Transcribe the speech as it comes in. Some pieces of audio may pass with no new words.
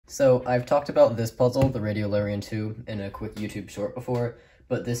So I've talked about this puzzle, the Radiolarian 2, in a quick YouTube short before,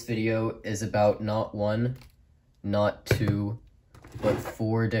 but this video is about not one, not two, but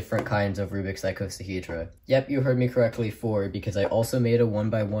 4 different kinds of Rubik's icosahedra. Yep, you heard me correctly, 4, because I also made a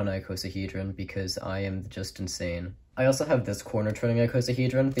 1x1 icosahedron because I am just insane. I also have this corner-turning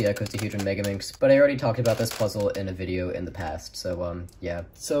icosahedron, the icosahedron Megaminx, but I already talked about this puzzle in a video in the past, so yeah.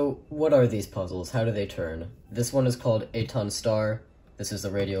 So what are these puzzles? How do they turn? This one is called Eitan Star, this is the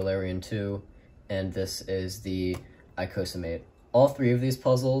Radiolarian 2, and this is the Icosamate. All 3 of these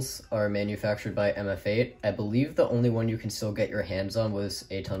puzzles are manufactured by MF8. I believe the only one you can still get your hands on was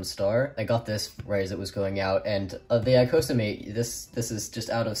Eitan Star. I got this right as it was going out, and the Icosamate, this is just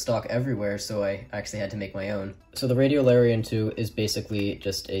out of stock everywhere, so I actually had to make my own. So the Radiolarian 2 is basically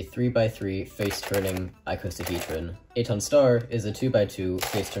just a 3x3 face-turning icosahedron. Eitan Star is a 2x2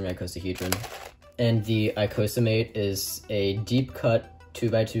 face-turning icosahedron, and the Icosamate is a deep-cut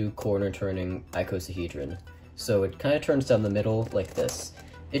 2x2 corner-turning icosahedron. So it kind of turns down the middle like this.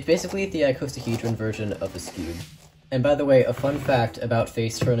 It's basically the icosahedron version of a cube. And by the way, a fun fact about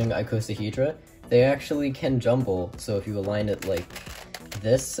face-turning icosahedra, they actually can jumble, so if you align it like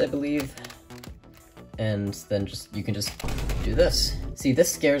this, I believe, and then you can just do this. See,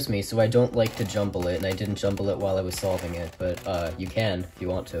 this scares me, so I don't like to jumble it, and I didn't jumble it while I was solving it, but you can if you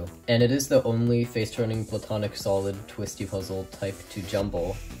want to. And it is the only face-turning platonic solid twisty puzzle type to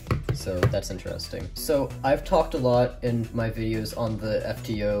jumble, so that's interesting. So I've talked a lot in my videos on the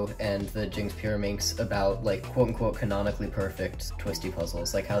FTO and the Jinx Pyraminx about, like, quote-unquote canonically perfect twisty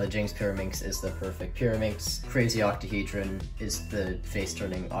puzzles, like how the Jinx Pyraminx is the perfect Pyraminx, Crazy Octahedron is the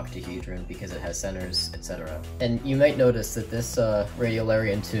face-turning octahedron because it has centers, etc. And you might notice that this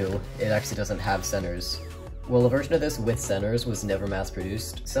Radiolarian 2, it actually doesn't have centers. Well, a version of this with centers was never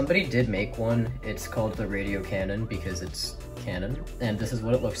mass-produced. Somebody did make one. It's called the Radio Cannon because it's canon, and this is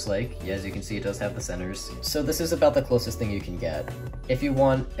what it looks like. Yeah, as you can see, it does have the centers. So this is about the closest thing you can get. If you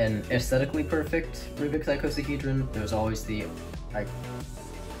want an aesthetically perfect Rubik's icosahedron, there's always the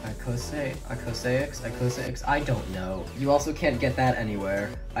icosahedral, I don't know. You also can't get that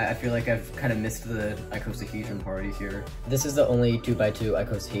anywhere. I feel like I've kind of missed the icosahedron party here. This is the only 2x2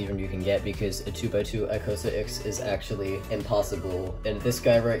 icosahedron you can get because a 2x2 icosahedral is actually impossible, and this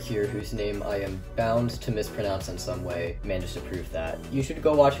guy right here, whose name I am bound to mispronounce in some way, managed to prove that. You should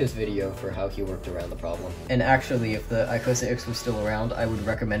go watch his video for how he worked around the problem. And actually, if the icosahedral was still around, I would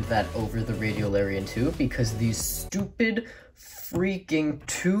recommend that over the Radiolarian 2 because these stupid freaking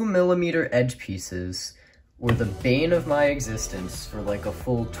 2mm edge pieces were the bane of my existence for like a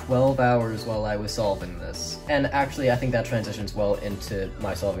full 12 hours while I was solving this. And actually, I think that transitions well into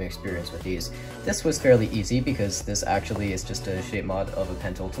my solving experience with these. This was fairly easy because this actually is just a shape mod of a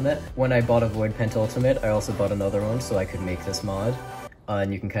Pentultimate. When I bought a Void Pentultimate, I also bought another one so I could make this mod.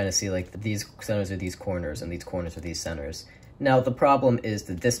 And you can kind of see like these centers are these corners and these corners are these centers. Now, the problem is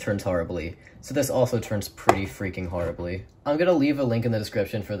that this turns horribly, so this also turns pretty freaking horribly. I'm gonna leave a link in the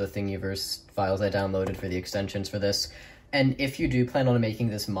description for the Thingiverse files I downloaded for the extensions for this, and if you do plan on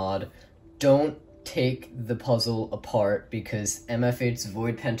making this mod, don't take the puzzle apart because MF8's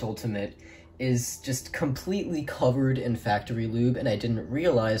Void Pentultimate is just completely covered in factory lube, and I didn't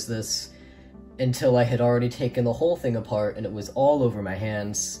realize this until I had already taken the whole thing apart and it was all over my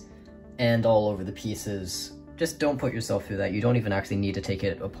hands and all over the pieces. Just don't put yourself through that. You don't even actually need to take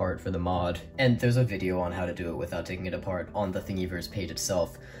it apart for the mod. And there's a video on how to do it without taking it apart on the Thingiverse page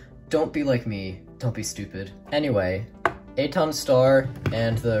itself. Don't be like me. Don't be stupid. Anyway, Eitan Star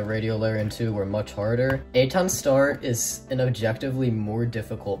and the Radiolarian 2 were much harder. Eitan Star is an objectively more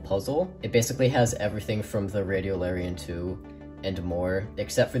difficult puzzle. It basically has everything from the Radiolarian 2 and more,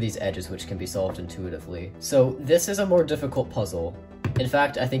 except for these edges which can be solved intuitively. So this is a more difficult puzzle. In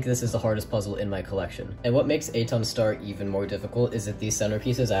fact, I think this is the hardest puzzle in my collection. And what makes Eitan Star even more difficult is that these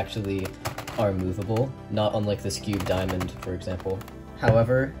centerpieces actually are movable, not unlike this cube diamond, for example.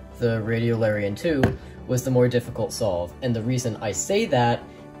 However, the Radiolarian 2 was the more difficult solve, and the reason I say that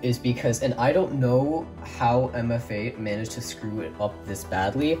is because, and I don't know how MF8 managed to screw it up this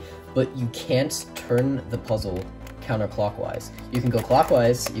badly, but you can't turn the puzzle counterclockwise. You can go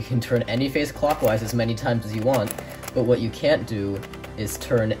clockwise, you can turn any face clockwise as many times as you want, but what you can't do is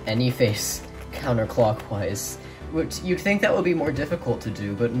turn any face counterclockwise, which you'd think that would be more difficult to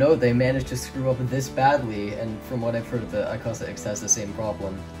do, but no, they managed to screw up this badly, and from what I've heard, the icosahedral has the same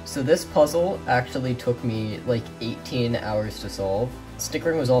problem. So this puzzle actually took me like 18 hours to solve.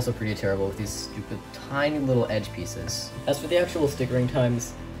 Stickering was also pretty terrible with these stupid tiny little edge pieces. As for the actual stickering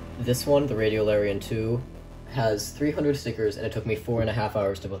times, this one, the Radiolarian 2, has 300 stickers and it took me 4.5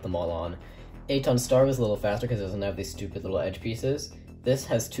 hours to put them all on. Eitan Star was a little faster because it doesn't have these stupid little edge pieces, This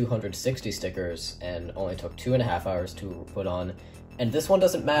has 260 stickers and only took 2.5 hours to put on. And this one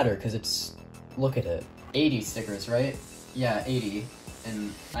doesn't matter because it's, look at it. 80 stickers, right? Yeah, 80.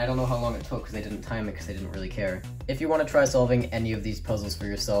 And I don't know how long it took because they didn't time it because they didn't really care. If you want to try solving any of these puzzles for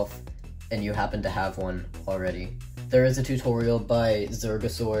yourself, and you happen to have one already, there is a tutorial by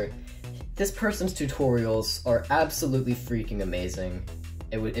Zergosaur. This person's tutorials are absolutely freaking amazing.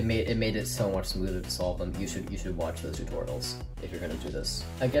 It made it so much smoother to solve them. You should watch those tutorials if you're gonna do this.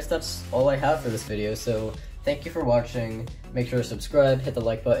 I guess that's all I have for this video, so thank you for watching. Make sure to subscribe, hit the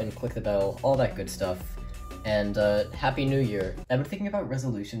like button, click the bell, all that good stuff. And Happy New Year. I've been thinking about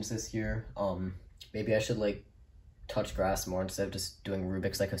resolutions this year. Maybe I should like touch grass more instead of just doing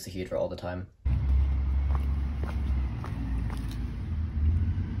Rubik's icosahedra all the time.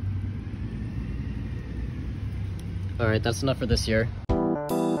 Alright, that's enough for this year.